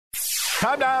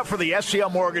Time now for the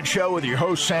SCL Mortgage Show with your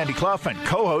host, Sandy Clough, and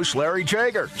co-host, Larry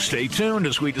Jager. Stay tuned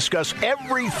as we discuss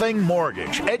everything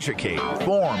mortgage. Educate,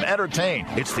 inform, entertain.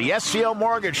 It's the SCL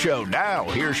Mortgage Show. Now,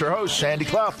 here's your host, Sandy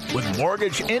Clough, with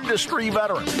mortgage industry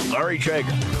veteran, Larry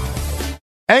Jager.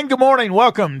 And good morning.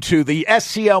 Welcome to the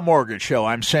SCL Mortgage Show.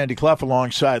 I'm Sandy Clough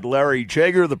alongside Larry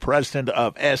Jager, the president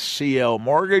of SCL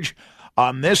Mortgage.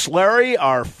 On this, Larry,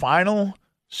 our final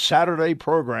Saturday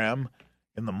program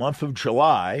in the month of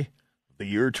July, the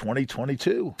year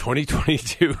 2022.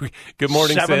 2022. Good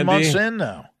morning, Sandy. 7 months in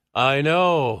now. I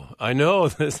know.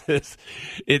 This is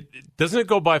it. Doesn't it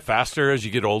go by faster as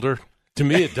you get older? To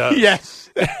me, it does.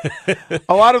 Yes.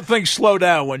 A lot of things slow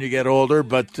down when you get older,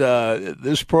 but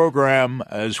this program,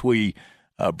 as we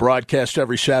broadcast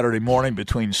every Saturday morning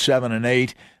between 7 and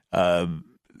 8,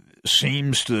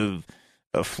 seems to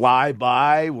fly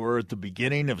by. We're at the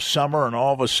beginning of summer, and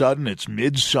all of a sudden it's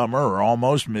midsummer or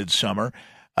almost midsummer.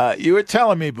 You were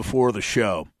telling me before the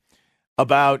show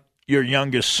about your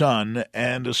youngest son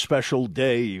and a special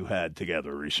day you had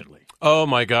together recently. Oh,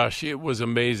 my gosh. It was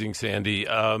amazing, Sandy.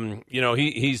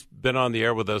 He's been on the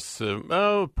air with us,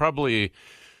 it's probably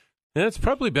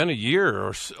been a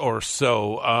year or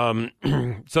so.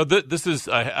 So this is,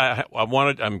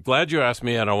 I'm glad you asked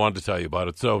me, and I wanted to tell you about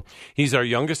it. So he's our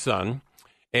youngest son,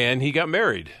 and he got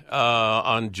married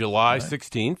on July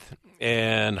 16th,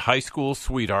 and high school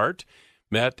sweetheart.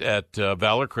 Met at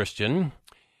Valor Christian,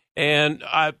 and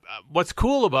what's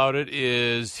cool about it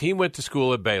is he went to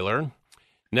school at Baylor.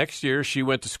 Next year, she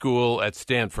went to school at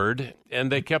Stanford,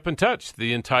 and they kept in touch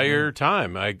the entire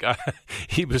time.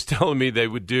 He was telling me they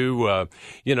would do,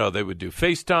 they would do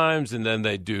FaceTimes, and then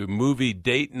they'd do movie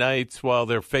date nights while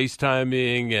they're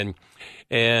FaceTiming,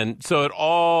 and so it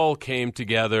all came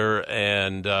together.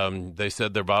 And they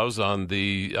said their vows on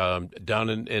the down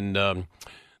in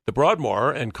the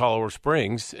Broadmoor in Colorado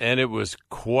Springs, and it was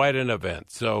quite an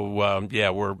event. So,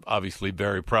 we're obviously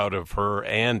very proud of her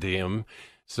and him.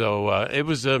 So it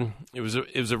was a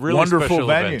really wonderful special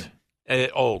venue.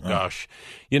 Event. Gosh,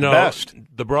 best.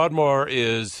 The Broadmoor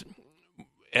is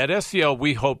at SCL.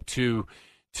 We hope to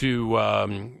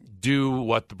do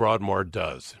what the Broadmoor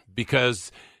does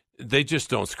because they just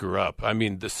don't screw up. I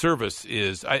mean, the service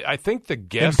is. I think the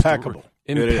guests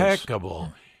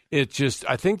impeccable. It just,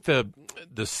 I think the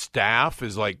staff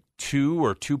is like 2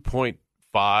 or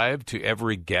 2.5 to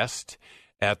every guest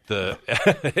at the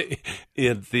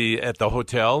at the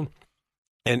hotel,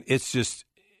 and it's just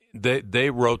they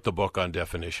wrote the book on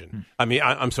definition. I mean,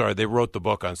 I'm sorry, they wrote the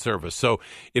book on service. So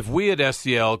if we at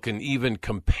SCL can even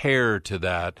compare to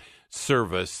that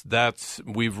service,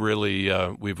 we've really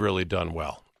done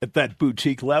well. At that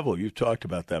boutique level, you've talked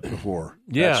about that before.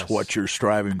 Yes. That's what you're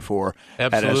striving for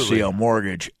Absolutely. At SCL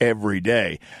Mortgage every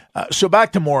day. So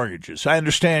back to mortgages. I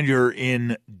understand you're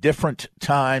in different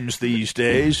times these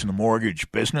days in the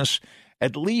mortgage business,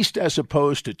 at least as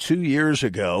opposed to 2 years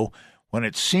ago when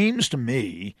it seems to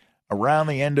me around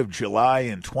the end of July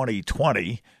in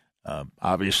 2020,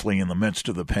 obviously in the midst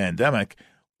of the pandemic,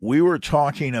 we were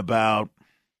talking about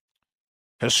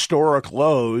historic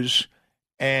lows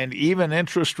and even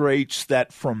interest rates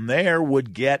that from there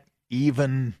would get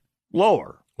even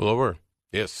lower. Lower.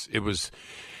 Yes, it was.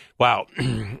 Wow.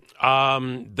 There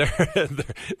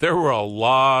were a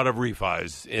lot of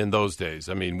refis in those days.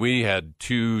 I mean, we had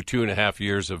 2.5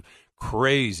 years of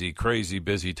crazy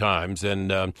busy times,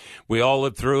 and we all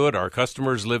lived through it. Our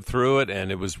customers lived through it,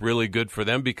 and it was really good for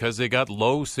them because they got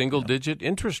low single-digit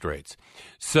interest rates.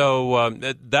 So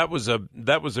that was a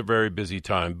very busy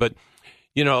time. But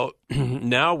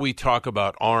now we talk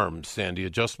about ARMs, Sandy,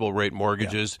 adjustable rate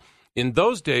mortgages. Yeah. In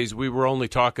those days, we were only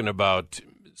talking about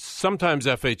sometimes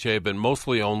FHA, but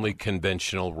mostly only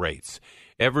conventional rates.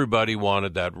 Everybody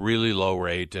wanted that really low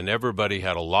rate, and everybody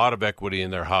had a lot of equity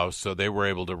in their house, so they were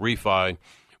able to refi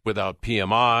without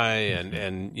PMI, and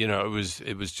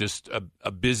it was just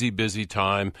a busy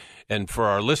time, and for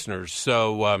our listeners.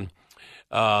 So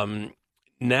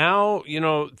now,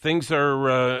 things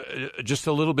are just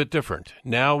a little bit different.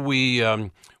 Now we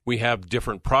have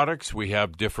different products. We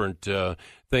have different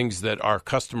things that our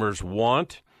customers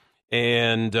want,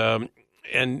 and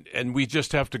we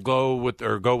just have to go with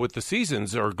the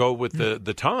seasons or go with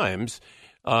the times.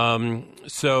 If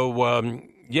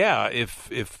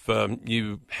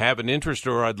you have an interest,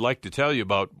 or I'd like to tell you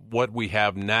about what we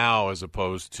have now as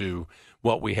opposed to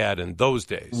what we had in those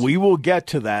days. We will get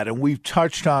to that, and we've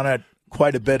touched on it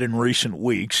quite a bit in recent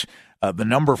weeks. The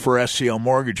number for SCL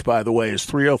Mortgage, by the way, is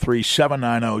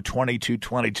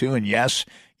 303-790-2222. And yes,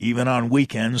 even on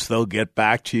weekends, they'll get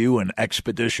back to you in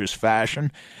expeditious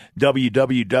fashion.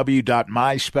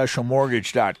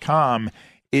 www.myspecialmortgage.com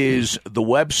is the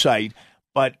website.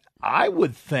 But I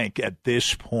would think at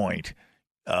this point,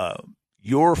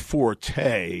 your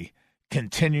forte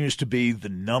continues to be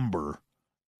the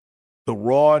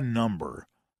raw number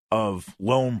of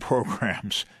loan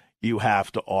programs you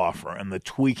have to offer and the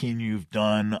tweaking you've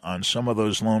done on some of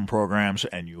those loan programs,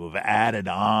 and you have added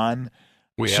on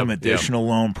some additional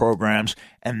loan programs.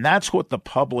 And that's what the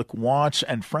public wants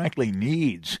and frankly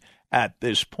needs at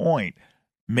this point.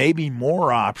 Maybe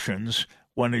more options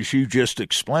when, as you just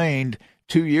explained,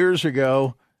 2 years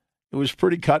ago, it was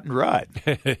pretty cut and dried.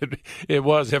 It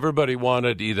was. Everybody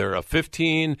wanted either a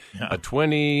 15, a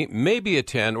 20, maybe a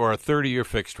 10, or a 30-year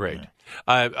fixed rate. Yeah.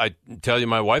 I tell you,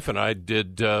 my wife and I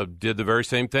did the very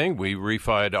same thing. We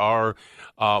refied our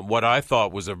what I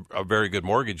thought was a very good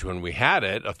mortgage when we had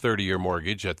it, a 30-year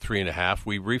mortgage at 3.5.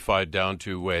 We refied down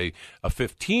to a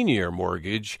 15-year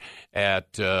mortgage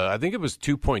at I think it was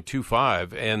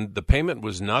 2.25, and the payment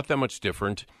was not that much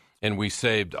different. And we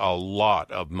saved a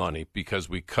lot of money because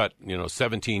we cut,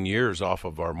 17 years off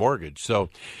of our mortgage.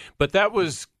 So, but that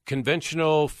was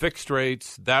conventional fixed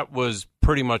rates. That was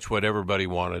pretty much what everybody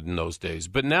wanted in those days.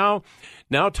 But now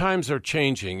times are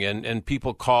changing, and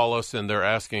people call us and they're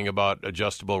asking about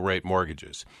adjustable rate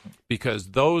mortgages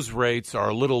because those rates are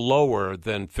a little lower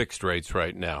than fixed rates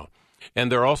right now.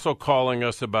 And they're also calling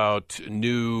us about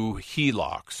new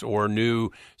HELOCs or new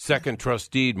second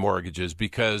trust deed mortgages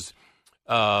because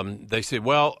they say,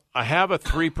 well, I have a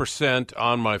 3%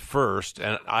 on my first,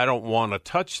 and I don't want to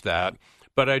touch that,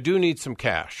 but I do need some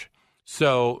cash.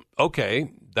 So, okay,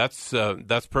 that's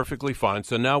perfectly fine.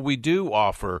 So now we do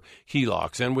offer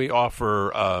HELOCs, and we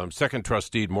offer second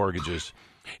trust deed mortgages.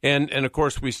 And of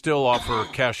course, we still offer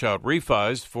cash-out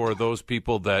refis for those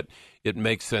people that it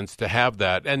makes sense to have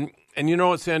that. And you know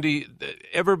what, Sandy?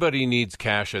 Everybody needs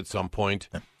cash at some point.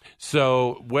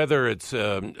 So whether it's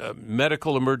a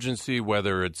medical emergency,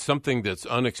 whether it's something that's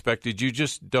unexpected, you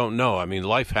just don't know. I mean,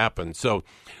 life happens. So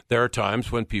there are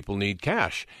times when people need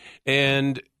cash.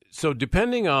 And so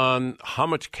depending on how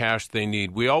much cash they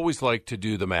need, we always like to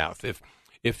do the math.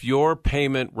 If your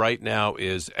payment right now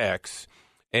is X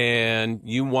and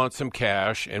you want some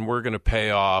cash and we're going to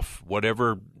pay off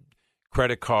whatever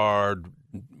credit card,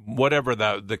 whatever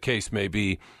the case may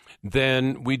be,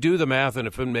 then we do the math, and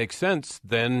if it makes sense,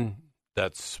 then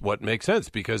that's what makes sense.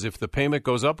 Because if the payment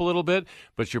goes up a little bit,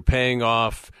 but you're paying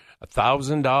off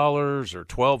 $1,000 or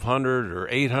 $1,200 or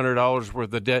 $800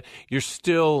 worth of debt, you're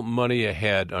still money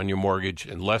ahead on your mortgage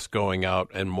and less going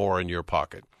out and more in your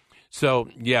pocket. So,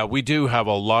 yeah, we do have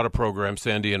a lot of programs,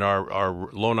 Sandy, and our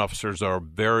loan officers are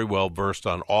very well versed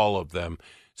on all of them.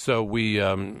 So we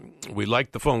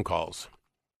like the phone calls.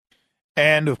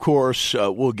 And, of course,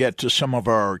 we'll get to some of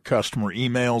our customer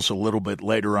emails a little bit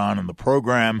later on in the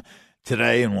program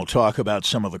today, and we'll talk about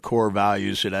some of the core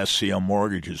values at SCL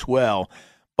Mortgage as well.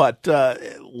 But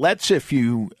if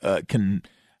you can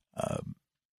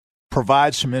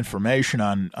provide some information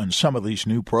on some of these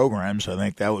new programs, I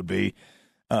think that would be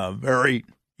very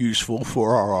useful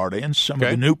for our audience, some of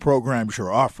the new programs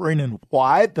you're offering and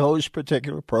why those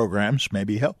particular programs may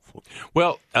be helpful.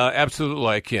 Well, absolutely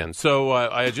I can. So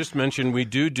I just mentioned we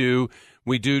do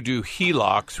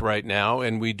HELOCs right now,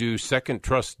 and we do second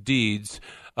trust deeds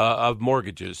of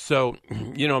mortgages. So,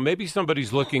 maybe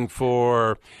somebody's looking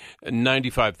for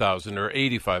 $95,000 or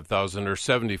 $85,000 or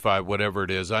 $75,000, whatever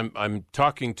it is. I'm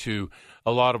talking to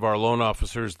a lot of our loan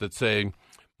officers that say,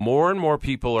 more and more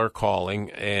people are calling,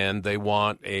 and they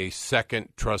want a second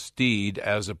trust deed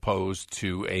as opposed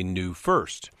to a new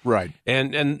first. Right.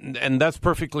 And that's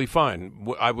perfectly fine.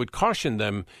 I would caution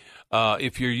them,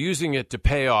 if you're using it to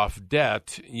pay off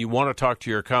debt, you want to talk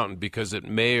to your accountant because it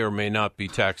may or may not be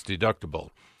tax deductible.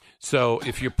 So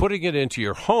if you're putting it into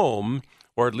your home,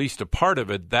 or at least a part of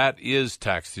it, that is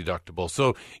tax deductible.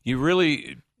 So you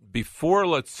really... Before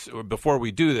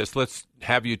we do this, let's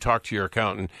have you talk to your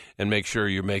accountant and make sure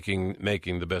you're making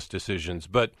the best decisions.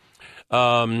 But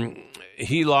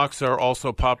HELOCs are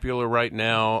also popular right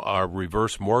now. Our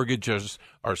reverse mortgages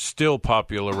are still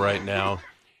popular right now.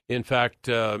 In fact,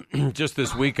 just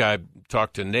this week I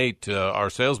talked to Nate, our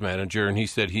sales manager, and he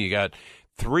said he got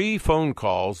 3 phone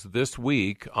calls this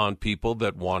week on people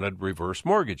that wanted reverse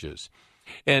mortgages.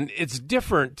 And it's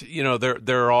different,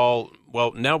 they're all,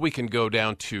 well, now we can go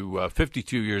down to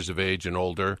 52 years of age and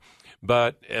older,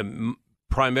 but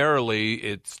primarily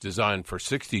it's designed for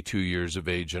 62 years of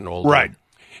age and older. Right.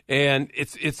 And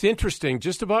it's interesting,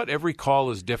 just about every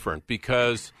call is different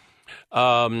because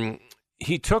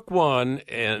he took one,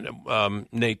 and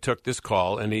Nate took this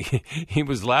call, and he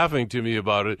was laughing to me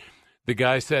about it. The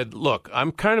guy said, look,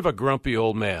 I'm kind of a grumpy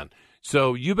old man.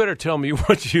 So you better tell me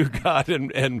what you got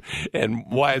and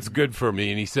why it's good for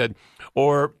me. And he said,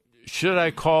 or should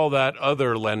I call that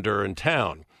other lender in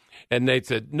town? And they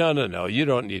said, no, you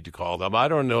don't need to call them. I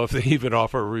don't know if they even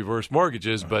offer reverse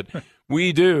mortgages, but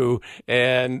we do.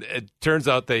 And it turns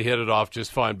out they hit it off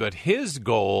just fine. But his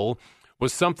goal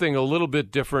was something a little bit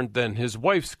different than his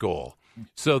wife's goal.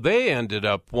 So they ended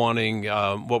up wanting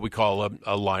what we call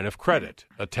a line of credit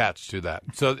attached to that.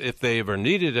 So if they ever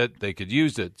needed it, they could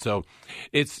use it. So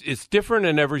it's different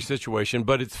in every situation,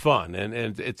 but it's fun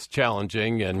and it's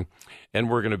challenging, and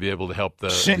we're going to be able to help the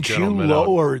Since gentleman you out.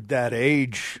 lowered that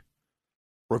age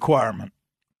requirement,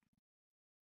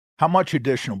 how much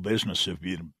additional business have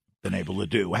you been able to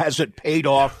do? Has it paid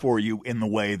off for you in the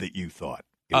way that you thought?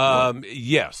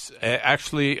 Yes.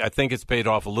 Actually, I think it's paid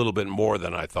off a little bit more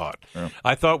than I thought. Yeah.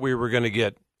 I thought we were going to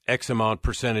get X amount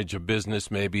percentage of business,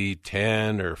 maybe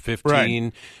 10 or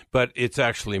 15, but it's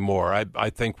actually more. I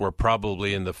think we're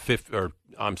probably in the 20 or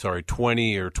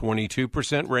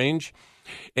 22% range.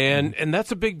 And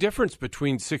that's a big difference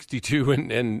between 62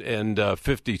 and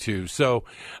 52. So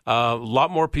a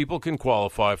lot more people can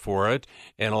qualify for it,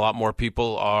 and a lot more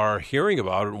people are hearing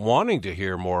about it, wanting to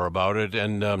hear more about it,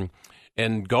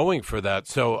 and going for that.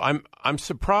 So I'm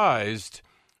surprised.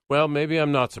 Well, maybe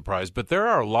I'm not surprised, but there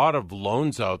are a lot of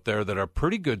loans out there that are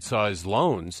pretty good-sized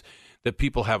loans that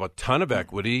people have a ton of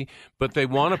equity, but they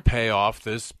want to pay off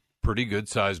this pretty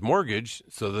good-sized mortgage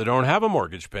so they don't have a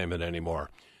mortgage payment anymore.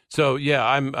 So, yeah,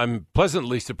 I'm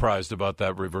pleasantly surprised about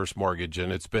that reverse mortgage,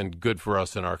 and it's been good for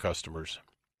us and our customers.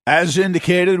 As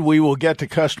indicated, we will get to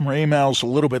customer emails a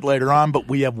little bit later on, but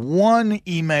we have one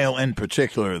email in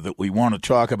particular that we want to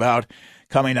talk about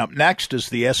coming up next as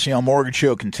the SCL Mortgage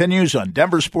Show continues on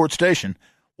Denver Sports Station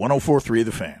 104.3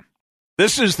 The Fan.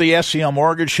 This is the SCL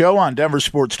Mortgage Show on Denver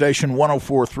Sports Station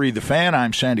 104.3 The Fan.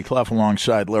 I'm Sandy Clough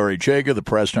alongside Larry Jager, the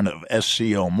president of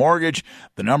SCL Mortgage.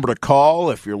 The number to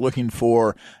call if you're looking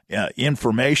for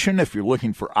information, if you're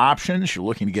looking for options, you're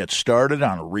looking to get started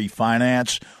on a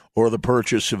refinance or the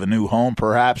purchase of a new home,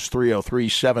 perhaps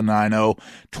 303-790-2222.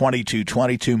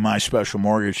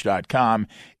 MySpecialMortgage.com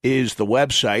is the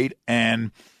website.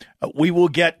 And we will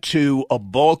get to a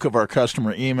bulk of our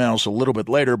customer emails a little bit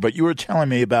later, but you were telling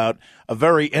me about a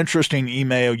very interesting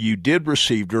email you did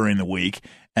receive during the week,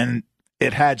 and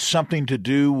it had something to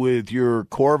do with your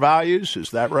core values. Is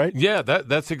that right? Yeah,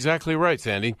 that's exactly right,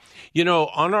 Sandy. You know,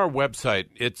 on our website,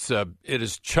 it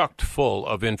is chocked full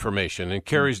of information, and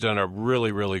Carrie's done a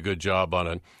really, really good job on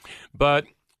it. But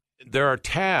there are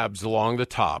tabs along the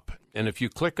top, and if you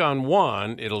click on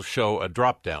one, it'll show a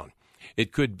drop-down.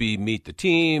 It could be Meet the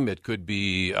Team. It could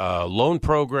be loan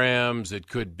programs. It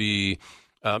could be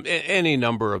any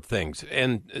number of things.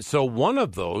 And so one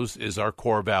of those is our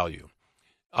core value.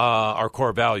 Our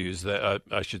core values,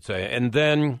 I should say. And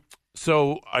then,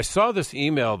 so I saw this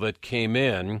email that came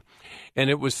in, and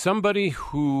it was somebody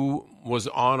who was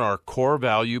on our core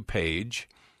value page.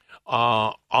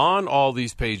 On all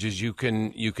these pages, you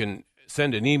can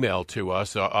send an email to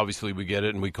us. Obviously, we get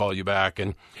it and we call you back.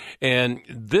 And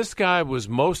this guy was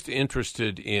most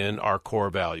interested in our core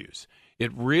values.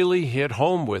 It really hit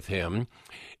home with him,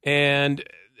 and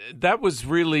that was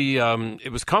really,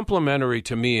 it was complimentary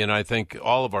to me and I think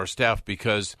all of our staff,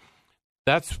 because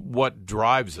that's what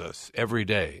drives us every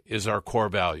day is our core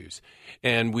values.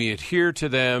 And we adhere to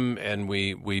them, and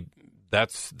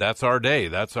that's our day,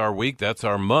 that's our week, that's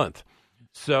our month.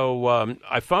 So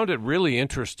I found it really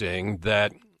interesting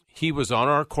that he was on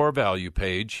our core value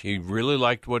page. He really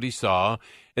liked what he saw.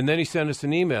 And then he sent us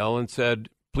an email and said,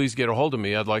 please get a hold of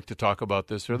me. I'd like to talk about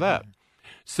this or that.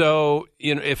 So,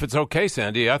 you know, if it's okay,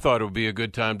 Sandy, I thought it would be a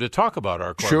good time to talk about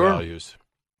our core values.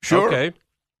 Sure. Okay.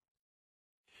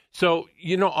 So,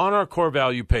 you know, on our core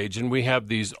value page, and we have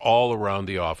these all around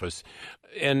the office,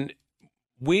 and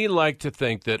we like to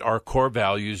think that our core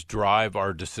values drive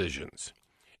our decisions,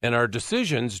 and our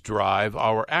decisions drive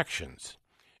our actions,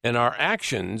 and our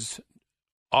actions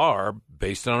are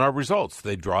based on our results.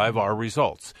 They drive our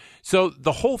results. So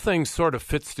the whole thing sort of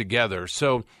fits together.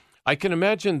 So I can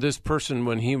imagine this person,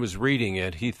 when he was reading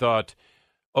it, he thought,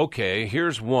 okay,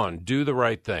 here's one, do the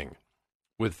right thing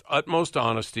with utmost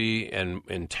honesty and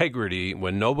integrity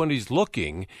when nobody's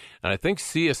looking. And I think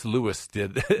C.S. Lewis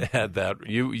had that.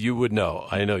 You would know.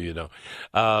 I know you know.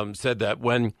 Said that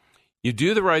when you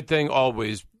do the right thing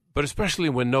always, but especially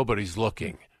when nobody's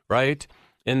looking, right?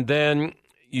 And then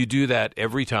you do that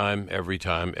every time.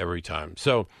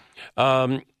 So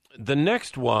the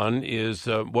next one is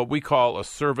what we call a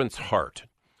servant's heart.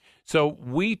 So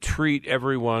we treat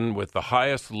everyone with the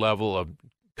highest level of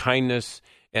kindness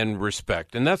and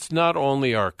respect. And that's not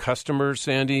only our customers,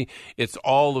 Sandy, it's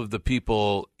all of the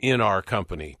people in our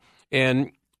company.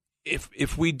 And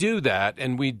if we do that,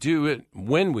 and we do it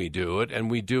when we do it,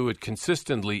 and we do it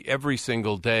consistently every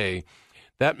single day,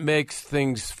 that makes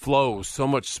things flow so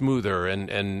much smoother. And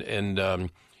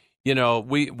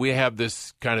we have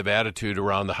this kind of attitude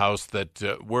around the house that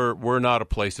we're not a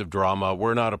place of drama.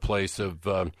 We're not a place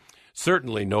of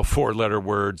certainly no 4-letter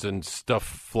words and stuff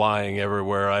flying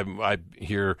everywhere. I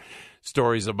hear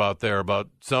stories about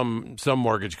some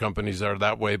mortgage companies are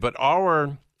that way, but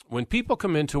when people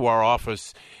come into our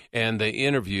office and they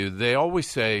interview, they always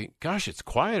say, "Gosh, it's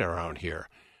quiet around here."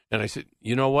 And I said,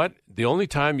 "You know what? The only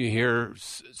time you hear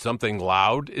something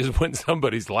loud is when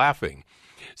somebody's laughing."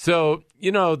 So,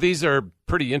 these are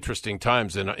pretty interesting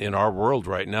times in our world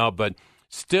right now, but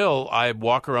still, I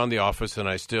walk around the office and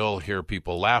I still hear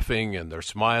people laughing, and they're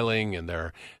smiling, and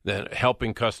they're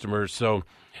helping customers. So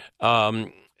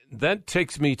that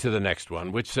takes me to the next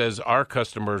one, which says our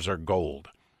customers are gold.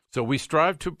 So we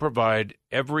strive to provide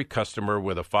every customer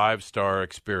with a 5-star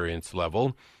experience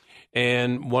level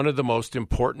and one of the most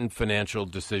important financial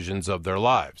decisions of their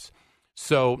lives.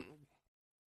 So,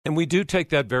 and we do take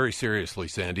that very seriously,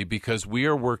 Sandy, because we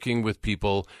are working with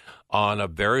people on a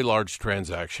very large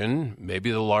transaction,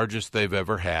 maybe the largest they've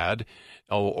ever had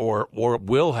or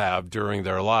will have during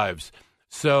their lives.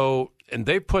 So, and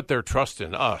they put their trust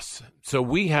in us. So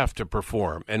we have to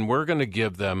perform, and we're going to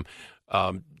give them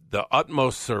the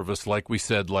utmost service, like we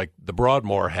said, like the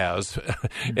Broadmoor has,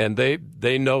 and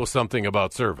they know something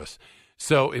about service.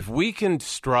 So if we can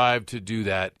strive to do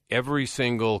that every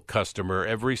single customer,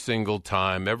 every single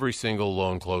time, every single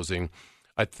loan closing,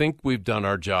 I think we've done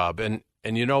our job. And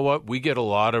you know what? We get a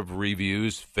lot of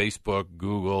reviews, Facebook,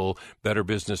 Google, Better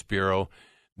Business Bureau,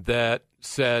 that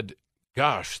said,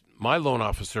 "Gosh, my loan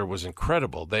officer was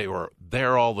incredible. They were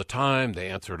there all the time. They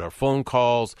answered our phone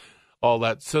calls." All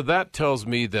that. So that tells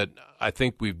me that I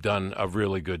think we've done a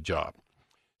really good job.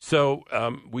 So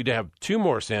we'd have 2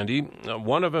 more, Sandy.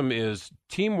 One of them is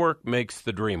teamwork makes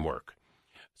the dream work.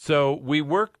 So we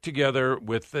work together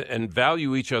and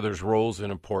value each other's roles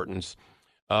and importance.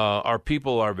 Our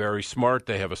people are very smart.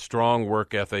 They have a strong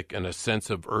work ethic and a sense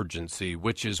of urgency,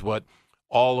 which is what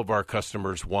all of our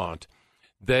customers want.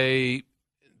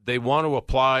 They want to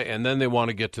apply, and then they want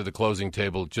to get to the closing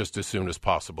table just as soon as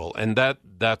possible. And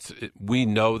that's we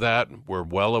know that. We're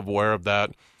well aware of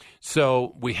that.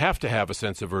 So we have to have a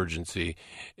sense of urgency.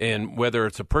 And whether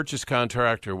it's a purchase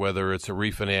contract or whether it's a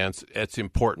refinance, it's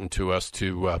important to us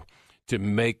to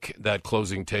make that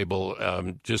closing table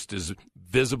just as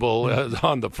visible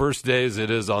on the first day as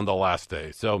it is on the last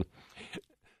day. So,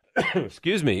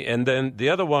 excuse me. And then the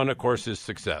other one, of course, is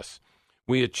success.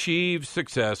 We achieve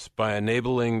success by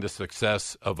enabling the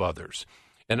success of others.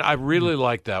 And I really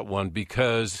like that one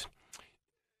because,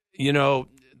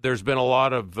 there's been a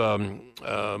lot of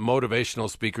motivational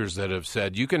speakers that have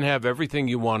said you can have everything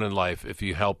you want in life if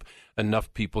you help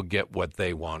enough people get what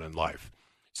they want in life.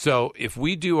 So if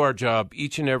we do our job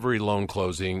each and every loan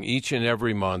closing, each and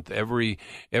every month, every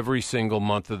single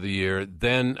month of the year,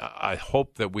 then I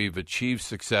hope that we've achieved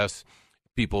success.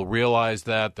 People realize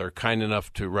that, they're kind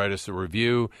enough to write us a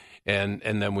review, and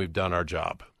then we've done our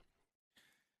job.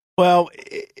 Well,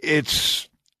 it's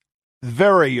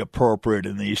very appropriate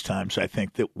in these times, I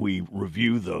think, that we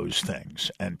review those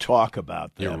things and talk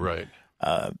about them. You're right.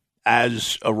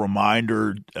 As a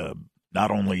reminder,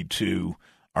 not only to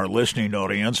our listening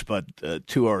audience, but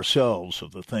to ourselves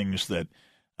of the things that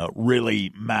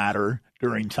really matter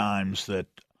during times that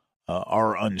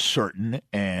are uncertain.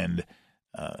 And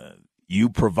you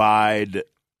provide,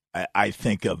 I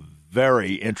think, a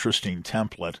very interesting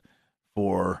template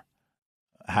for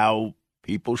how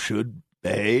people should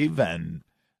behave and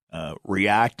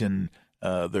react in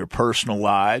their personal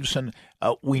lives. And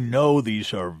we know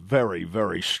these are very,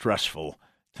 very stressful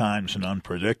times and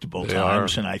unpredictable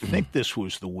times. And I think this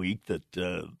was the week that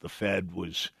the Fed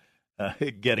was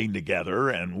getting together,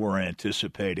 and we're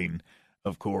anticipating,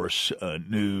 of course,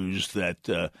 news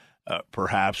that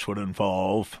perhaps would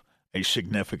involve a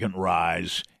significant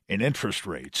rise in interest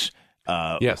rates,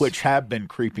 yes, which have been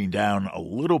creeping down a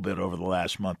little bit over the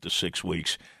last month to 6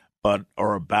 weeks, but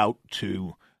are about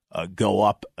to go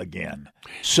up again.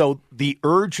 So the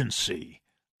urgency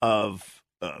of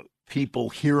people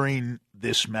hearing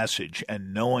this message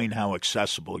and knowing how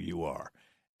accessible you are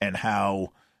and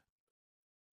how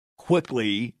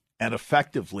quickly and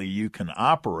effectively you can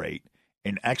operate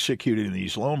in executing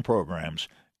these loan programs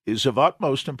is of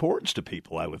utmost importance to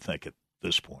people, I would think, at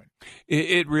this point.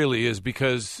 It really is,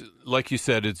 because, like you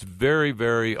said, it's very,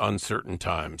 very uncertain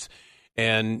times.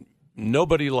 And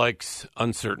nobody likes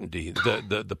uncertainty.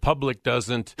 The public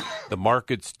doesn't. The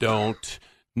markets don't.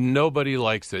 Nobody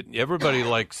likes it. Everybody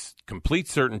likes complete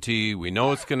certainty. We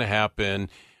know it's going to happen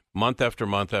month after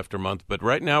month after month. But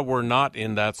right now, we're not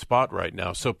in that spot right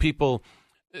now. So people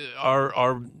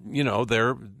are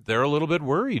they're a little bit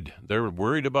worried. They're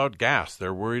worried about gas.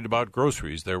 They're worried about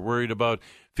groceries. They're worried about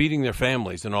feeding their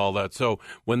families and all that. So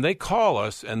when they call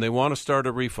us and they want to start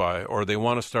a refi or they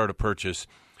want to start a purchase,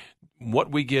 what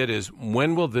we get is,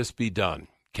 when will this be done?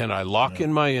 Can I lock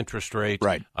in my interest rate?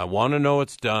 Right. I want to know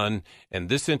it's done, and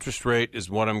this interest rate is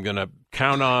what I'm going to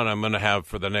count on. I'm going to have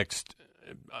for the next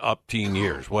up teen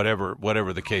years,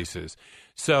 whatever the case is.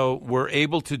 So we're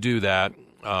able to do that.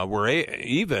 We're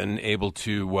even able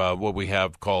to what we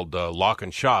have called lock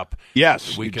and shop.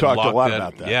 Yes, we you can talked lock a lot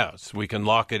about that. Yes, we can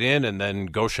lock it in and then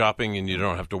go shopping, and you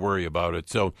don't have to worry about it.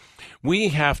 So we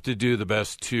have to do the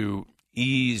best to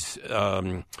ease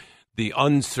the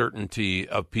uncertainty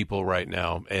of people right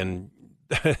now, and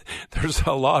there's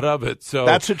a lot of it. So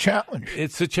that's a challenge.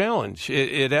 It's a challenge.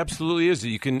 It absolutely is.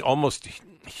 You can almost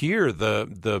hear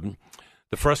the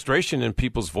frustration in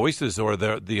people's voices, or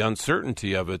the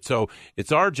uncertainty of it. So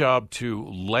it's our job to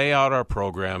lay out our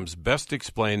programs, best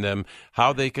explain them,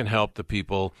 how they can help the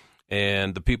people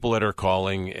and the people that are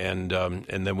calling, and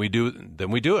then we do it.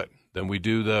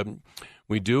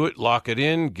 We do it, lock it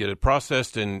in, get it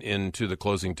processed, and into the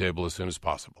closing table as soon as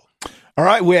possible. All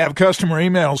right, we have customer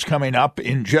emails coming up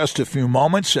in just a few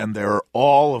moments, and they're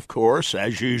all, of course,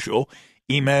 as usual,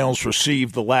 emails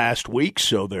received the last week,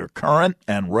 so they're current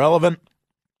and relevant.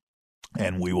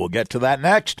 And we will get to that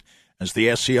next as the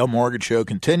SCL Mortgage Show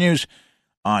continues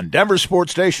on Denver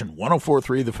Sports Station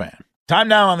 104.3 The Fan. Time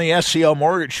now on the SCL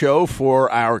Mortgage Show for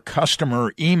our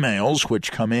customer emails,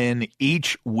 which come in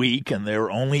each week, and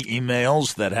they're only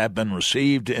emails that have been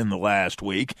received in the last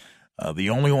week. The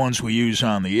only ones we use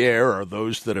on the air are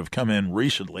those that have come in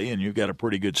recently, and you've got a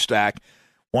pretty good stack,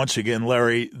 once again,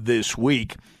 Larry, this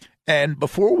week. And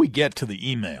before we get to the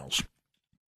emails,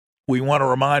 we want to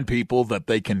remind people that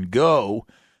they can go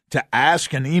to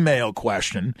ask an email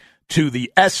question to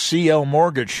the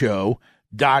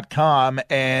sclmortgageshow.com,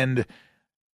 and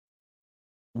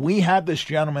we had this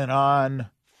gentleman on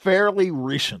fairly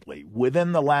recently,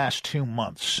 within the last 2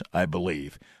 months, I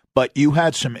believe. But you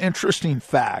had some interesting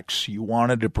facts you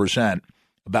wanted to present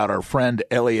about our friend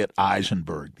Elliot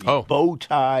Eisenberg, the bow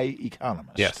tie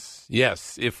economist.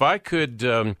 Yes. If I could,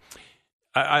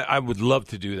 I would love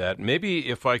to do that. Maybe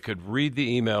if I could read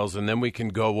the emails, and then we can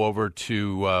go over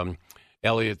to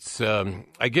Elliot's.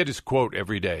 I get his quote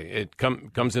every day. It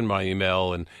comes in my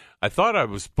email, and I thought I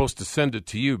was supposed to send it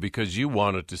to you because you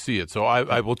wanted to see it. So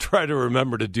I will try to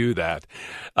remember to do that.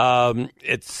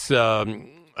 It's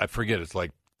I forget. It's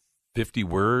like 50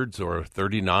 words or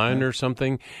 39 or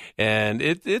something, and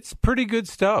it's pretty good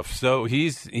stuff. So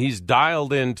he's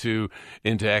dialed into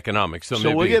economics. So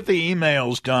maybe we'll get the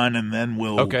emails done, and then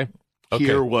we'll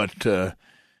hear what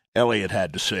Elliot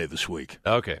had to say this week.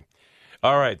 Okay.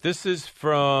 All right. This is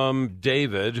from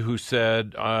David, who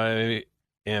said, I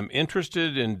am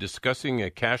interested in discussing a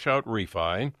cash-out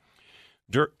refi.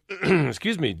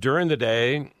 During the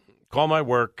day, call my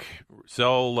work,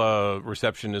 cell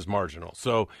reception is marginal.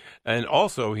 So, and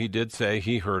also he did say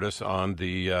he heard us on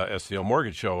the SCL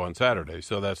Mortgage Show on Saturday.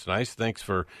 So that's nice. Thanks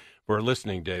for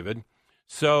listening, David.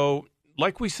 So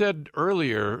like we said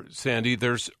earlier, Sandy,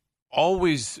 there's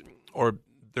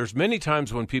many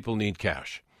times when people need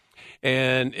cash.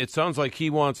 And it sounds like he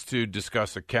wants to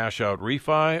discuss a cash-out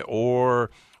refi,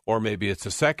 or maybe it's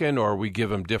a second, or we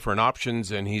give him different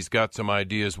options, and he's got some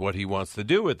ideas what he wants to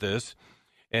do with this.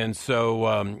 And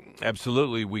so,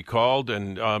 absolutely, we called,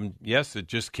 and yes, it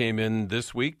just came in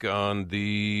this week on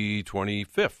the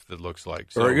 25th, it looks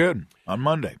like. So, very good. On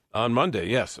Monday. On Monday,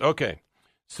 yes. Okay.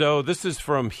 So this is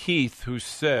from Heath, who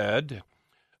said,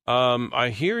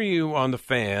 I hear you on the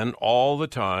fan all the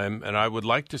time, and I would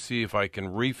like to see if I can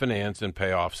refinance and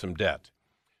pay off some debt.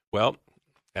 Well,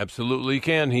 absolutely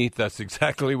can, Heath. That's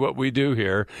exactly what we do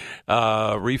here,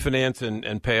 refinance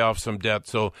and pay off some debt.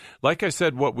 So like I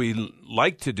said, what we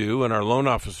like to do, and our loan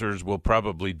officers will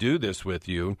probably do this with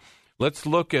you, let's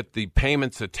look at the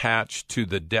payments attached to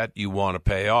the debt you want to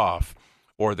pay off,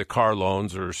 or the car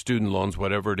loans or student loans,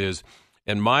 whatever it is.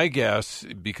 And my guess,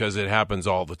 because it happens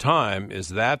all the time, is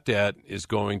that debt is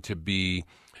going to be,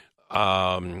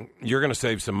 you're going to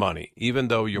save some money, even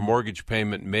though your mortgage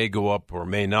payment may go up or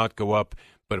may not go up.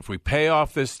 But if we pay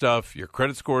off this stuff, your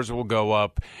credit scores will go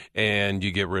up, and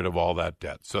you get rid of all that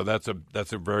debt. So that's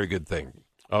a very good thing.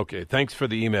 Okay, thanks for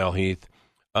the email, Heath.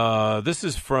 This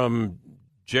is from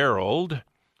Gerald,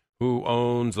 who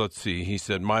owns, he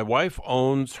said, my wife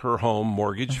owns her home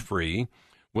mortgage-free,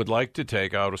 would like to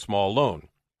take out a small loan.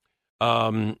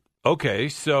 Okay,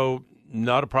 so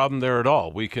not a problem there at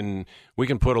all. We can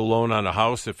put a loan on a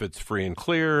house if it's free and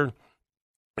clear.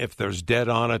 If there's debt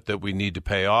on it that we need to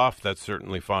pay off, that's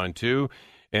certainly fine too.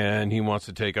 And he wants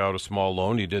to take out a small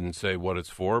loan. He didn't say what it's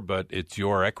for, but it's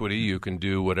your equity. You can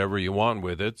do whatever you want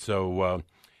with it. So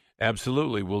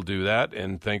absolutely, we'll do that.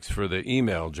 And thanks for the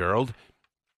email, Gerald.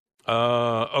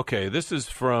 Okay, this is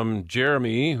from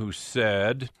Jeremy, who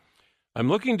said, I'm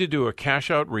looking to do a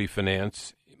cash-out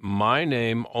refinance, my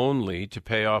name only, to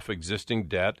pay off existing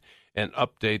debt and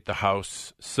update the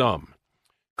house sum.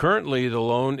 Currently, the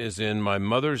loan is in my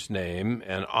mother's name,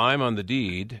 and I'm on the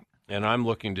deed, and I'm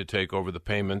looking to take over the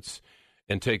payments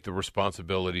and take the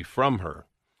responsibility from her.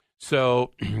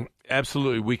 So,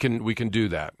 absolutely, we can do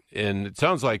that. And it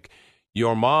sounds like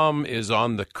your mom is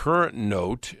on the current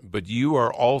note, but you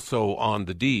are also on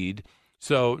the deed.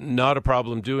 So, not a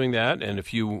problem doing that. And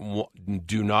if you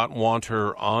do not want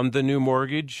her on the new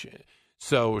mortgage,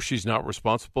 so she's not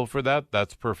responsible for that,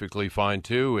 that's perfectly fine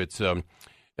too. It's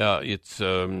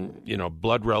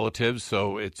blood relatives,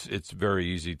 so it's very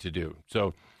easy to do.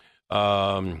 So,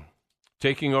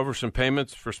 taking over some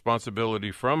payments,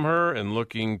 responsibility from her, and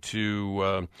looking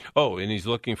to and he's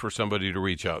looking for somebody to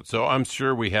reach out. So I'm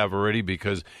sure we have already,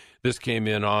 because this came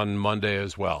in on Monday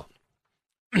as well.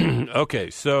 Okay,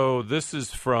 so this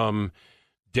is from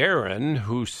Darren,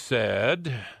 who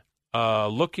said,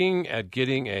 looking at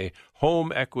getting a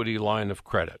home equity line of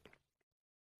credit.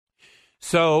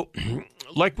 So,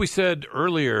 like we said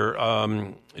earlier,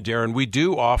 Darren, we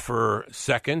do offer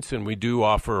seconds and we do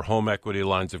offer home equity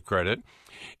lines of credit,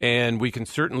 and we can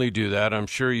certainly do that. I'm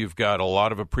sure you've got a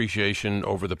lot of appreciation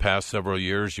over the past several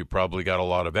years. You probably got a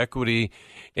lot of equity,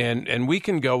 and we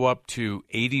can go up to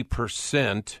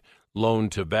 80% loan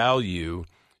to value.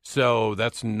 So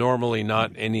that's normally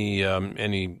not any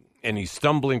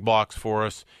stumbling blocks for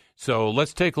us. So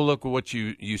let's take a look at what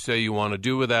you say you want to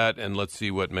do with that, and let's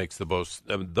see what makes the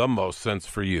most sense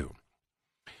for you.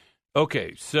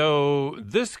 Okay, so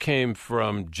this came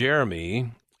from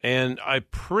Jeremy, and I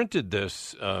printed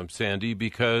this, Sandy,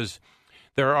 because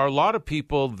there are a lot of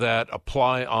people that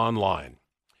apply online.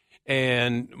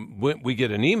 And we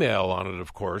get an email on it,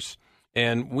 of course,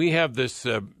 and we have this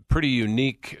pretty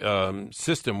unique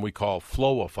system we call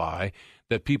Flowify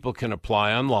that people can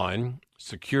apply online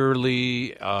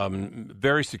securely,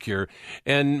 very secure.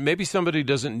 And maybe somebody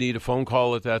doesn't need a phone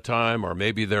call at that time, or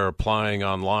maybe they're applying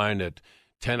online at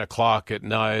 10 o'clock at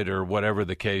night or whatever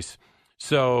the case.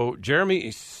 So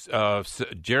Jeremy said,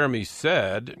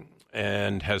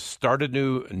 and has started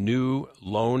new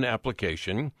loan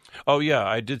application. Oh, yeah,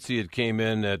 I did see it came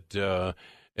in at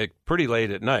pretty late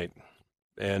at night.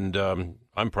 And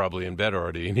I'm probably in bed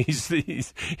already, and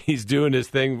he's doing his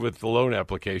thing with the loan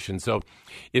application. So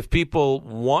if people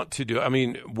want to do,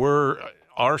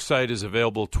 our site is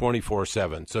available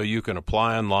 24/7, so you can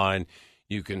apply online,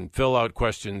 you can fill out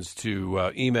questions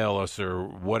to email us or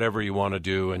whatever you want to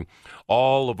do, and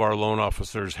all of our loan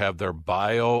officers have their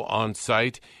bio on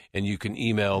site, and you can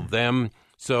email them.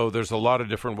 So there's a lot of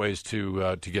different ways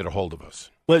to get a hold of us.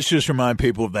 Let's just remind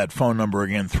people of that phone number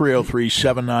again,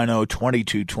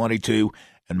 303-790-2222,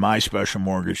 and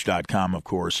myspecialmortgage.com, of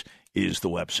course, is the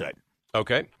website.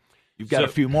 Okay. You've got a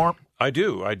few more? I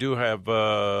do. I do have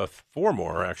 4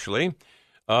 more, actually.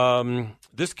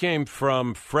 This came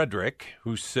from Frederick,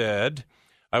 who said,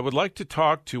 I would like to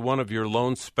talk to one of your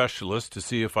loan specialists to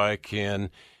see if I can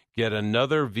get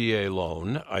another VA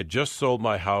loan. I just sold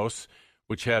my house,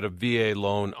 which had a VA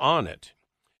loan on it,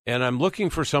 and I'm looking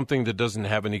for something that doesn't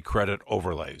have any credit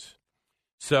overlays.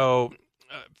 So,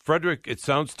 Frederick, it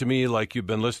sounds to me like you've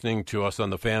been listening to us on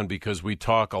the fan, because we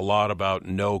talk a lot about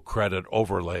no credit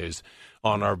overlays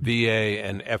on our VA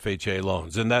and FHA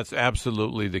loans, and that's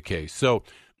absolutely the case. So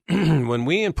when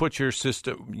we input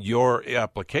your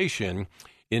application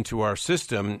into our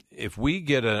system, if we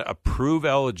get an approve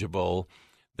eligible,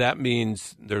 that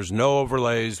means there's no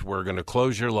overlays. We're going to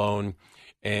close your loan,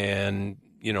 and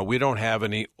we don't have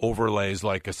any overlays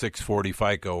like a 640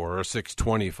 FICO or a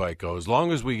 620 FICO. As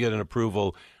long as we get an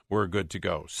approval, we're good to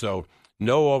go. So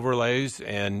no overlays,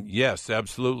 and yes,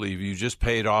 absolutely. If you just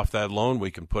paid off that loan,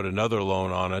 we can put another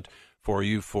loan on it for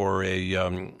you for a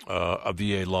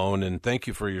VA loan. And thank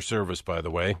you for your service, by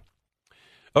the way.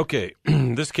 Okay,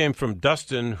 this came from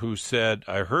Dustin, who said,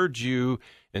 I heard you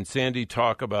and Sandy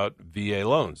talk about VA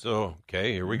loans. Oh,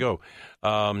 okay, here we go.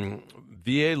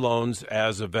 VA loans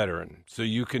as a veteran. So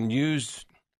you can use,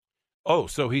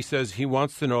 so he says he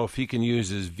wants to know if he can use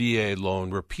his VA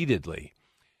loan repeatedly.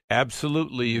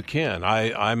 Absolutely, you can.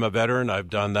 I'm a veteran. I've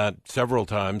done that several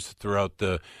times throughout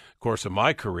the course of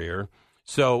my career.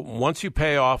 So once you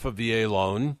pay off a VA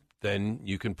loan, then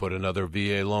you can put another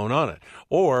VA loan on it.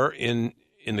 Or in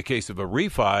the case of a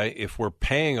refi, if we're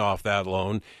paying off that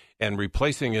loan and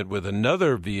replacing it with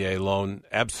another VA loan,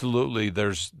 absolutely,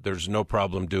 there's no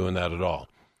problem doing that at all.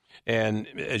 And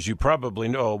as you probably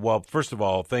know, well, first of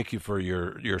all, thank you for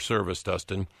your service,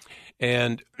 Dustin.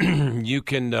 And you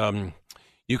can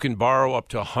borrow up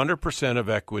to 100% of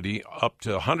equity, up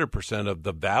to 100% of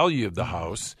the value of the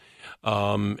house,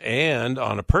 and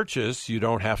on a purchase, you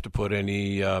don't have to put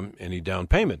any down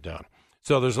payment down.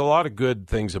 So there's a lot of good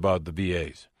things about the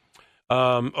VAs.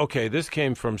 Okay, this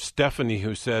came from Stephanie,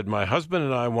 who said, my husband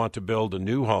and I want to build a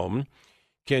new home.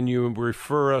 Can you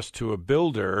refer us to a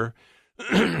builder,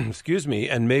 excuse me,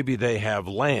 and maybe they have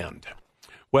land?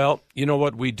 Well, you know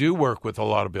what? We do work with a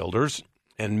lot of builders,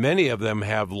 and many of them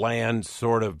have land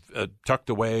sort of tucked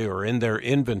away or in their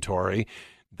inventory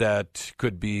that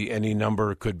could be any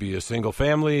number. It could be a single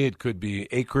family. It could be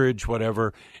acreage,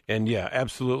 whatever. And, yeah,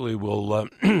 absolutely, we'll,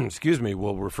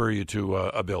 we'll refer you to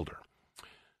a builder.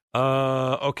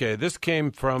 Okay, this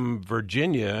came from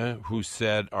Virginia, who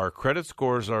said, our credit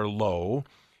scores are low,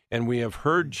 and we have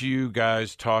heard you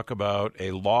guys talk about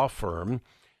a law firm.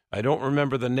 I don't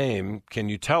remember the name. Can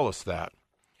you tell us that?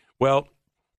 Well,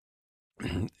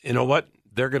 you know what?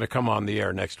 They're going to come on the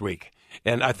air next week.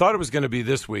 And I thought it was going to be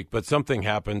this week, but something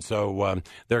happened, so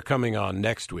they're coming on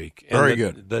next week. And Very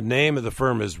good. The name of the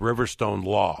firm is Riverstone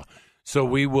Law. So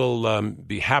we will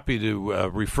be happy to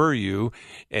refer you,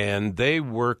 and they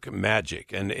work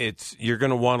magic. And you're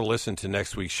going to want to listen to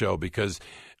next week's show because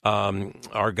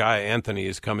our guy Anthony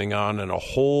is coming on, and a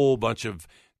whole bunch of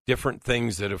different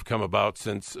things that have come about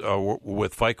since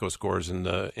with FICO scores in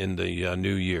the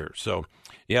new year. So,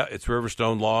 yeah, it's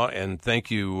Riverstone Law, and thank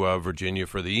you, Virginia,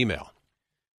 for the email.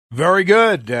 Very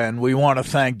good, and we want to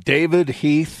thank David,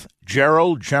 Heath,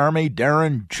 Gerald, Jeremy,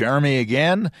 Darren, Jeremy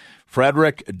again,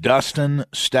 Frederick, Dustin,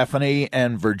 Stephanie,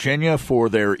 and Virginia for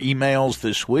their emails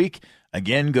this week.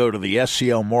 Again, go to the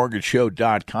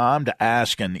sclmortgageshow.com to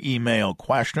ask an email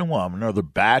question. We'll have another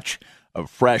batch of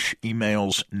fresh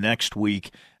emails next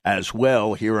week as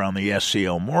well here on the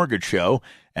SCL Mortgage Show.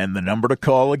 And the number to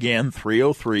call again,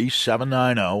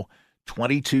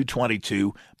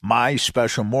 303-790-2222,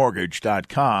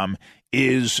 myspecialmortgage.com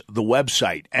is the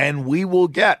website. And we will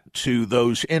get to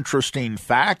those interesting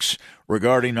facts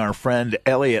regarding our friend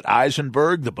Elliot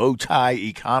Eisenberg, the bow-tie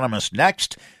economist,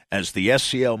 next as the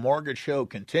SCL Mortgage Show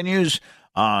continues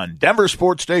on Denver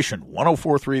Sports Station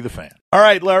 104.3 The Fan. All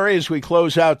right, Larry, as we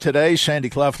close out today, Sandy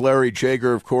Clough, Larry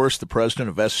Jager, of course, the president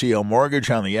of SCL Mortgage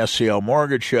on the SCL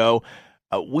Mortgage Show.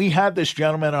 We had this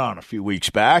gentleman on a few weeks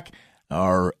back,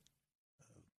 our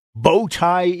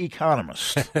bow-tie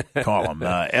economist, call him,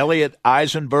 Elliot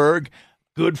Eisenberg,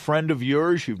 good friend of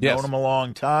yours. You've known him a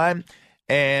long time,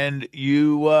 and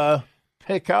you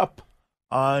pick up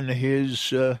on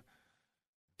his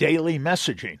daily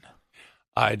messaging.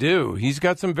 I do. He's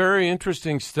got some very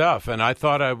interesting stuff, and I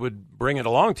thought I would bring it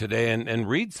along today and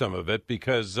read some of it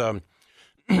because, and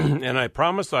I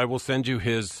promise I will send you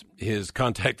his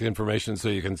contact information so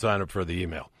you can sign up for the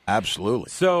email. Absolutely.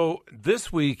 So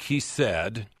this week he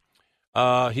said,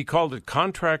 he called it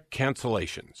contract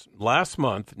cancellations. Last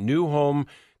month, new home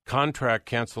contract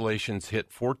cancellations hit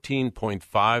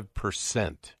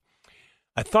 14.5%.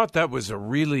 I thought that was a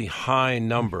really high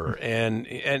number, and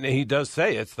he does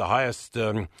say it's the highest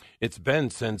it's been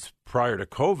since prior to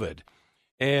COVID.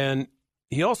 And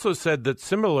he also said that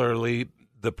similarly,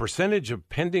 the percentage of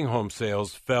pending home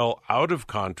sales fell out of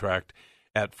contract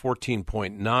at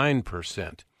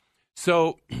 14.9%.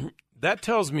 So that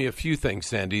tells me a few things,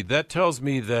 Sandy. That tells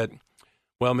me that,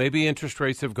 well, maybe interest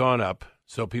rates have gone up,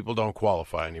 so people don't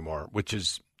qualify anymore, which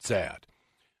is sad.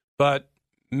 But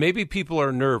maybe people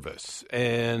are nervous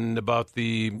and about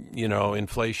the,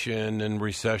 inflation and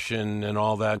recession and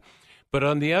all that. But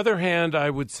on the other hand, I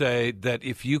would say that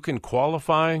if you can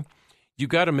qualify, you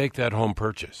got to make that home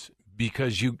purchase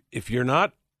because if you're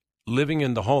not living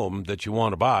in the home that you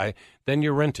want to buy, then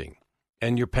you're renting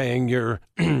and you're paying your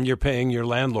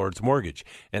landlord's mortgage,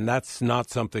 and that's not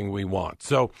something we want.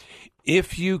 So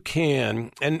if you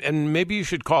can, and maybe you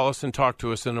should call us and talk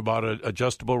to us about an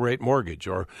adjustable rate mortgage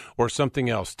or something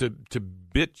else to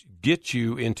get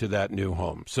you into that new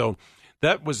home. So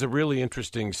that was a really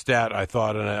interesting stat, I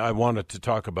thought, and I wanted to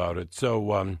talk about it.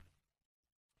 So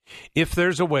if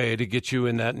there's a way to get you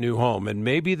in that new home, and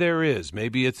maybe there is,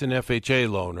 maybe it's an FHA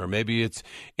loan or maybe it's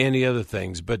any other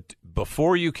things, but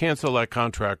before you cancel that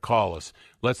contract, call us.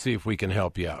 Let's see if we can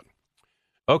help you out.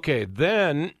 Okay,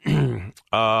 then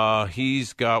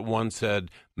he's got one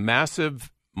said,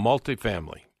 massive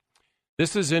multifamily.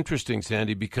 This is interesting,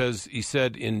 Sandy, because he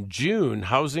said in June,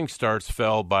 housing starts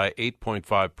fell by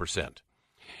 8.5%.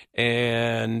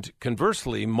 And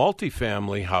conversely,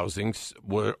 multifamily housings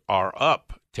are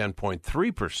up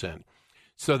 10.3%.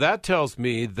 So that tells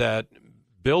me that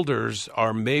builders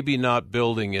are maybe not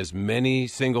building as many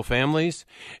single families,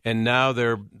 and now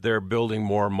they're building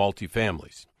more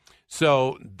multifamilies.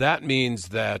 So that means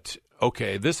that,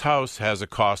 okay, this house has a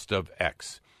cost of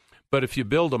X. But if you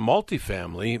build a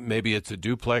multifamily, maybe it's a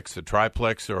duplex, a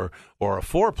triplex, or a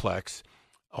fourplex,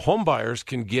 home buyers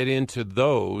can get into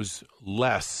those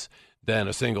less than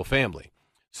a single family.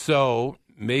 So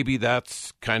maybe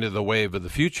that's kind of the wave of the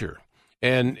future.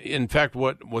 And in fact,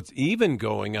 what's even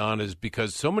going on is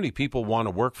because so many people want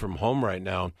to work from home right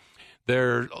now,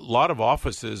 there's a lot of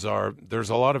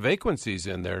vacancies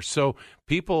in there. So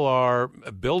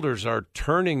builders are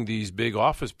turning these big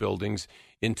office buildings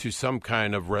into some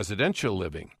kind of residential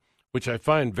living, which I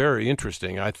find very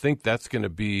interesting. I think that's going to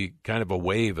be kind of a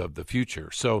wave of the future.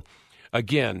 So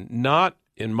again, not,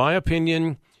 in my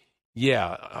opinion,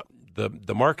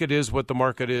 the market is what the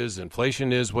market is,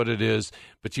 inflation is what it is,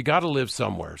 but you got to live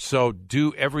somewhere. So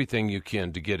do everything you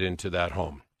can to get into that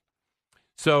home.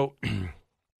 So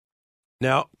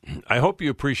now, I hope you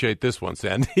appreciate this one,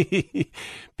 Sandy,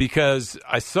 because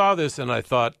I saw this and I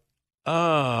thought,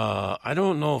 I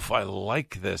don't know if I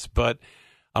like this, but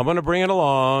I'm going to bring it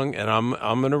along and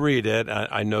I'm going to read it.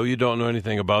 I know you don't know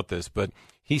anything about this, but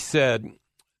he said,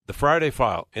 the Friday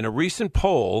File, in a recent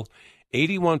poll,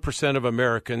 81% of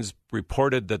Americans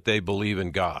reported that they believe in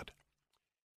God.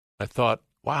 I thought,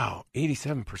 wow,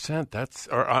 87%,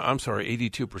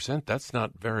 82%, that's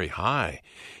not very high.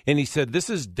 And he said this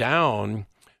is down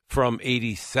from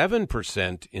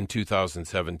 87% in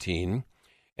 2017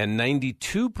 and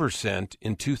 92%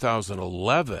 in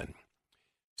 2011.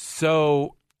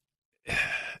 So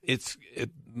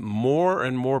more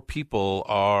and more people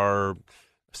are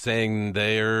saying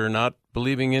they're not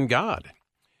believing in God.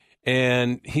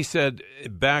 And he said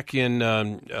back in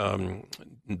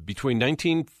between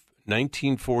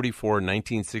 1944 and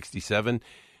 1967,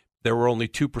 there were only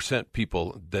 2%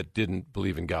 people that didn't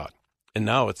believe in God. And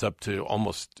now it's up to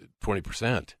almost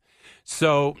 20%.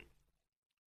 So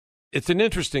it's an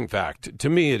interesting fact. To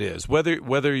me, it is.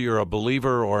 Whether you're a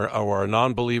believer or a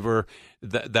non-believer,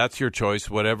 that's your choice.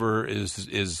 Whatever is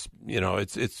it's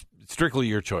strictly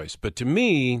your choice. But to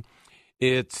me,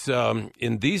 it's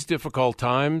in these difficult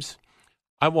times,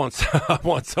 I want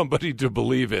somebody to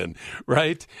believe in,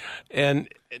 right? And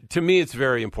to me, it's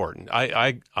very important.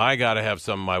 I got to have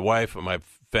some. My wife and my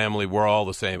family, we're all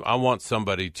the same. I want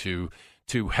somebody to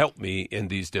help me in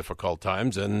these difficult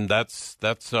times, and that's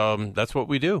what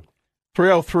we do.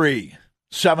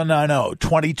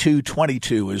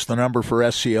 303-790-2222 is the number for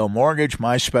SCL Mortgage,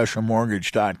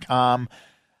 myspecialmortgage.com.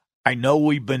 I know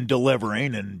we've been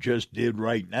delivering and just did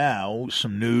right now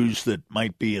some news that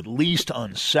might be at least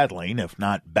unsettling, if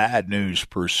not bad news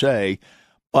per se,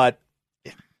 but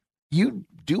you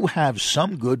do have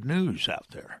some good news out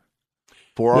there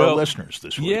for our listeners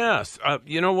this week. Yes.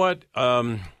 You know what?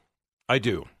 I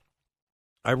do.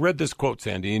 I read this quote,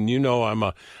 Sandy, and you know I'm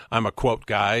a quote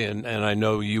guy, and I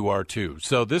know you are too.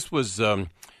 So this was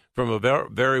from a very,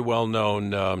 very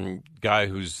well-known guy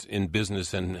who's in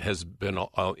business and has been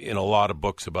in a lot of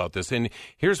books about this. And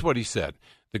here's what he said.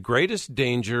 The greatest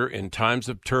danger in times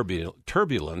of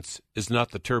turbulence is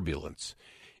not the turbulence.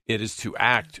 It is to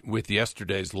act with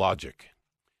yesterday's logic.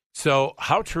 So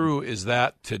how true is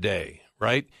that today,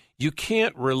 right? You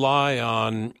can't rely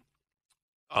on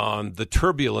the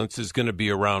turbulence is going to be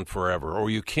around forever, or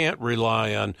you can't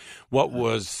rely on what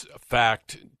was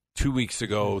fact 2 weeks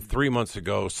ago, 3 months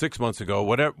ago, 6 months ago,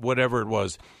 whatever it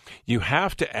was. You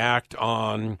have to act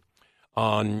on.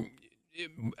 Let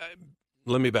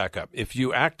me back up. If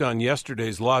you act on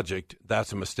yesterday's logic,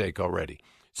 that's a mistake already.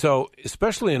 So,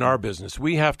 especially in our business,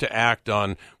 we have to act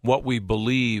on what we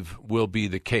believe will be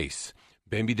the case.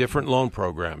 Maybe different loan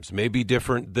programs, maybe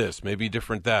different this, maybe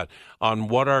different that, on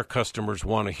what our customers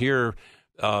want to hear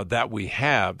that we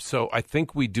have. So I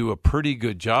think we do a pretty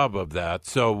good job of that.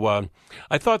 So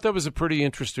I thought that was a pretty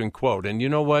interesting quote. And you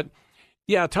know what?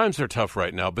 Yeah, times are tough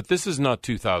right now, but this is not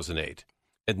 2008.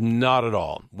 Not at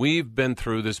all. We've been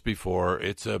through this before.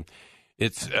 It's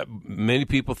many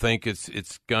people think it's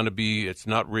going to be. It's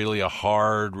not really a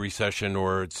hard recession,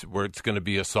 or it's going to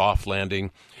be a soft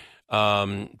landing.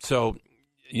 So.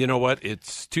 You know what?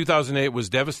 It's 2008 was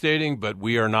devastating, but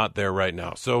we are not there right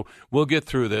now. So we'll get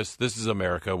through this. This is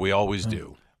America. We always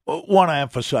do. Well, I want to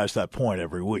emphasize that point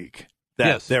every week, that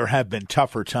yes. There have been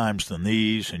tougher times than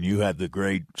these, and you had the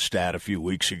great stat a few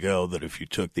weeks ago that if you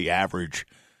took the average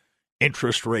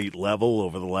interest rate level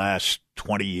over the last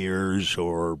 20 years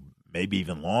or maybe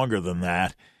even longer than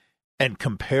that and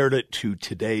compared it to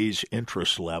today's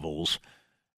interest levels,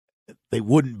 they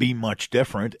wouldn't be much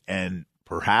different. And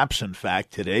perhaps, in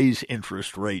fact, today's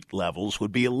interest rate levels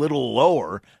would be a little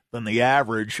lower than the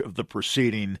average of the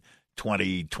preceding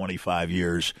 20, 25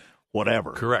 years,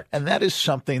 whatever. Correct. And that is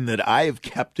something that I have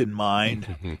kept in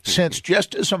mind since,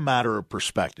 just as a matter of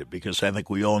perspective, because I think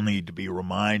we all need to be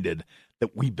reminded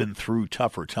that we've been through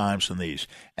tougher times than these.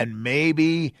 And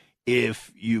maybe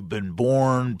if you've been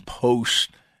born post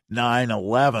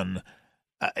 9/11,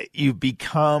 you've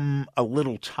become a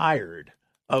little tired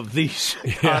of these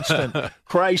constant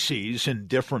crises in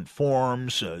different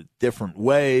forms, different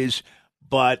ways.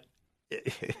 But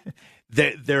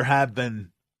there have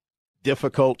been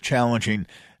difficult, challenging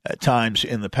times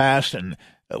in the past, and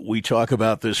we talk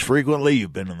about this frequently.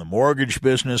 You've been in the mortgage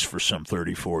business for some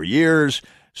 34 years,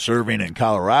 serving in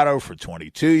Colorado for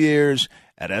 22 years,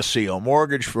 at SCL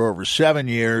Mortgage for over 7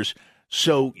 years.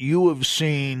 So you have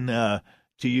seen, to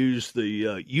use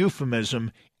the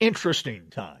euphemism, interesting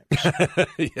times.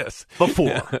 Yes.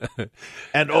 Before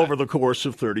and over the course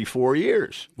of 34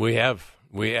 years. We have.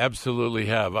 We absolutely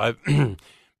have.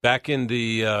 Back in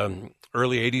the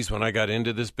early 80s when I got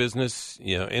into this business,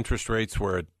 interest rates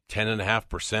were at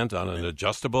 10.5% on an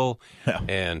adjustable,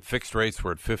 and fixed rates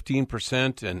were at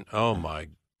 15%. And oh my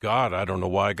God, I don't know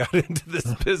why I got into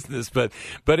this business, but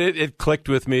it clicked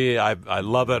with me. I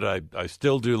love it. I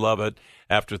still do love it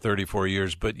after 34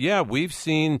 years. But yeah, we've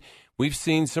seen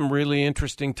some really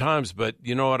interesting times. But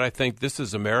you know what? I think this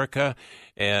is America,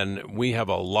 and we have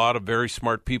a lot of very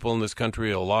smart people in this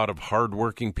country, a lot of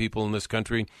hardworking people in this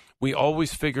country. We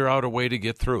always figure out a way to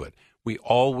get through it. We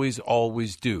always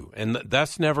do, and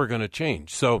that's never going to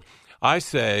change. So I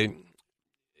say,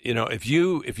 if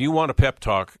you want a pep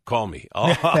talk, call me.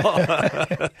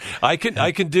 I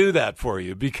can do that for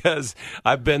you because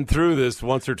I've been through this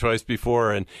once or twice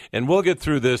before, and we'll get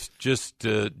through this just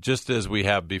as we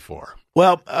have before.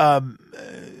 Well,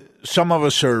 some of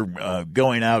us are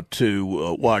going out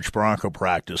to watch Bronco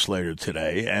practice later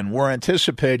today, and we're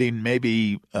anticipating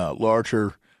maybe a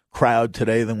larger crowd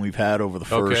today than we've had over the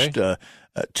first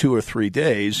 2 or 3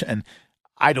 days. And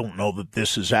I don't know that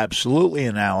this is absolutely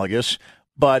analogous,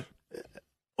 but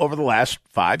over the last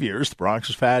 5 years, the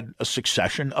Broncos have had a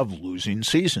succession of losing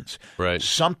seasons. Right.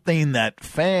 Something that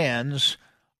fans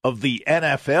of the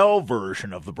NFL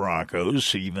version of the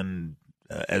Broncos, even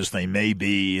as they may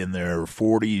be in their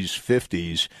 40s,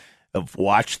 50s, have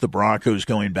watched the Broncos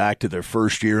going back to their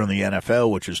first year in the NFL,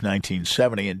 which is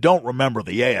 1970, and don't remember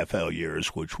the AFL years,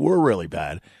 which were really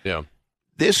bad. Yeah.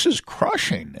 This is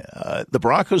crushing. The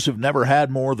Broncos have never had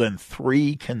more than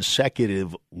 3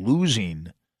 consecutive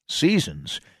losing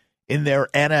seasons in their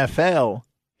NFL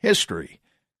history.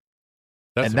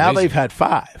 That's now amazing. they've had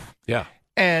 5. Yeah.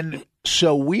 And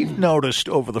so we've noticed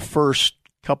over the first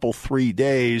 3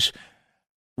 days,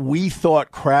 we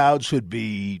thought crowds would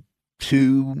be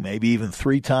 2, maybe even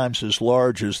 3 times as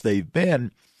large as they've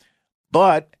been.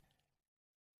 But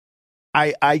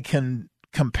I can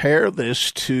compare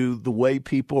this to the way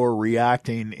people are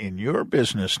reacting in your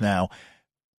business now.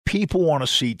 People want to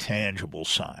see tangible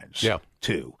signs,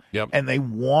 too. Yep. And they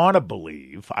want to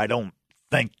believe. I don't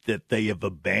think that they have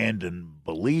abandoned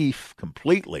belief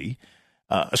completely,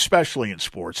 especially in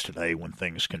sports today when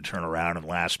things can turn around and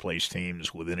last-place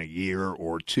teams within a year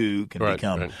or 2 can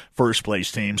become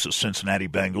first-place teams. The Cincinnati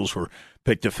Bengals were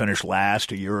picked to finish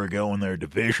last a year ago in their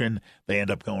division. They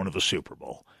end up going to the Super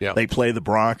Bowl. Yep. They play the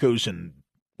Broncos in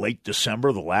late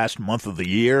December, the last month of the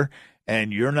year,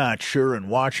 and you're not sure in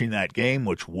watching that game,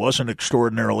 which wasn't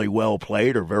extraordinarily well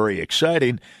played or very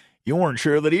exciting, you weren't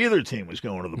sure that either team was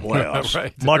going to the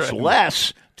playoffs, much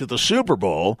less to the Super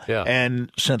Bowl. Yeah.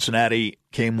 And Cincinnati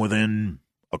came within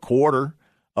a quarter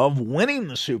of winning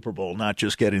the Super Bowl, not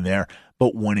just getting there,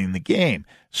 but winning the game.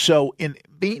 So in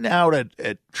being out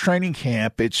at training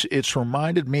camp, it's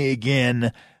reminded me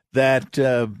again that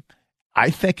I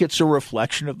think it's a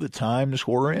reflection of the times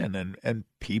we're in, and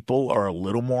people are a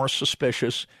little more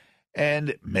suspicious,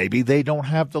 and maybe they don't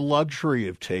have the luxury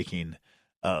of taking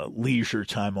leisure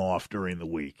time off during the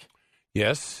week.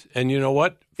 Yes, and you know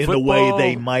what? In the way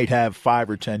they might have 5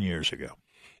 or 10 years ago.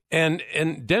 And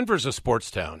Denver's a sports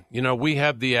town. We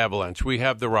have the Avalanche, we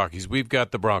have the Rockies, we've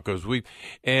got the Broncos.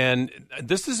 And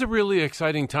this is a really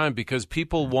exciting time because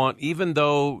people want, even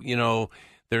though,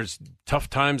 there's tough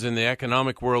times in the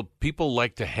economic world. People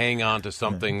like to hang on to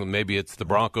something. Maybe it's the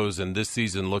Broncos, and this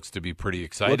season looks to be pretty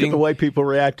exciting. Look at the way people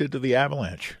reacted to the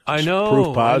Avalanche. I know.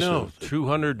 Proof positive.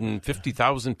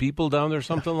 250,000 people down there,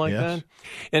 something like yes. that.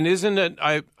 And isn't it,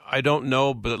 I don't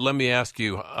know, but let me ask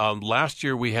you, last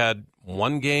year we had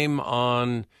one game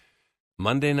on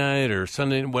Monday night or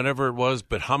Sunday, whatever it was,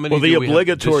 but how many? Well, the do we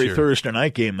obligatory have this year? Thursday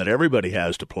night game that everybody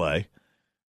has to play,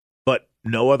 but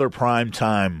no other prime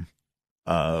time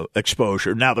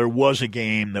exposure. Now, there was a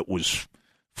game that was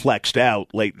flexed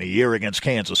out late in the year against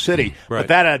Kansas City, right. but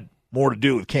that had more to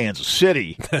do with Kansas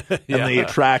City and the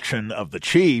attraction of the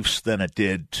Chiefs than it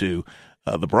did to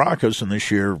the Broncos. And this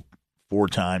year, 4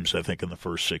 times, I think, in the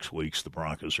first 6 weeks, the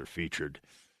Broncos are featured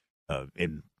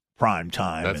in prime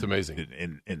time. That's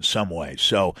amazing. In some way.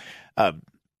 So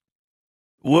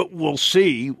we'll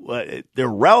see. They're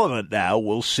relevant now.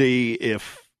 We'll see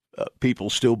if people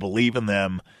still believe in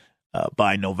them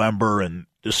by November and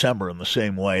December in the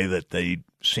same way that they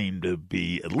seem to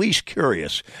be at least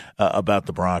curious about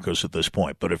the Broncos at this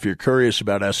point. But if you're curious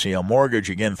about SCL Mortgage,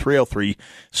 again,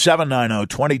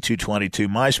 303-790-2222,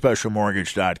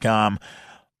 myspecialmortgage.com.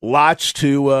 Lots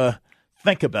to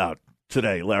think about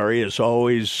today, Larry. As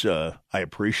always, I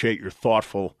appreciate your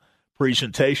thoughtful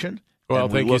presentation. Well,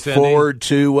 and thank we you, look Sandy. forward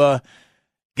to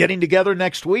getting together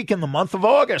next week in the month of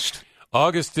August.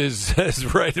 August is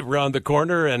right around the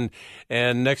corner, and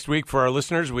next week for our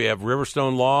listeners, we have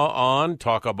Riverstone Law on,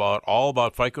 talk about all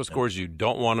about FICO scores. You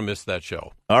don't want to miss that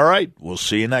show. All right. We'll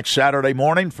see you next Saturday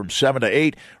morning from 7 to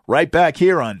 8, right back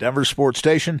here on Denver Sports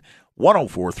Station,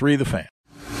 104.3 The Fan.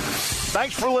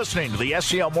 Thanks for listening to the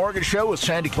SCL Mortgage Show with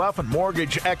Sandy Clough and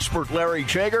mortgage expert Larry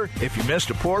Jager. If you missed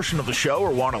a portion of the show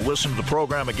or want to listen to the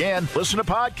program again, listen to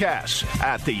podcasts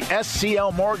at the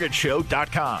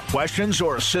sclmortgageshow.com. Questions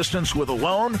or assistance with a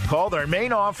loan? Call their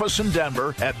main office in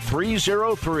Denver at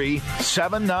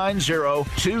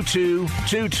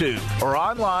 303-790-2222 or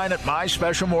online at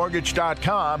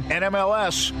myspecialmortgage.com,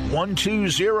 NMLS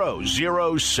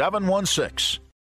 1200716.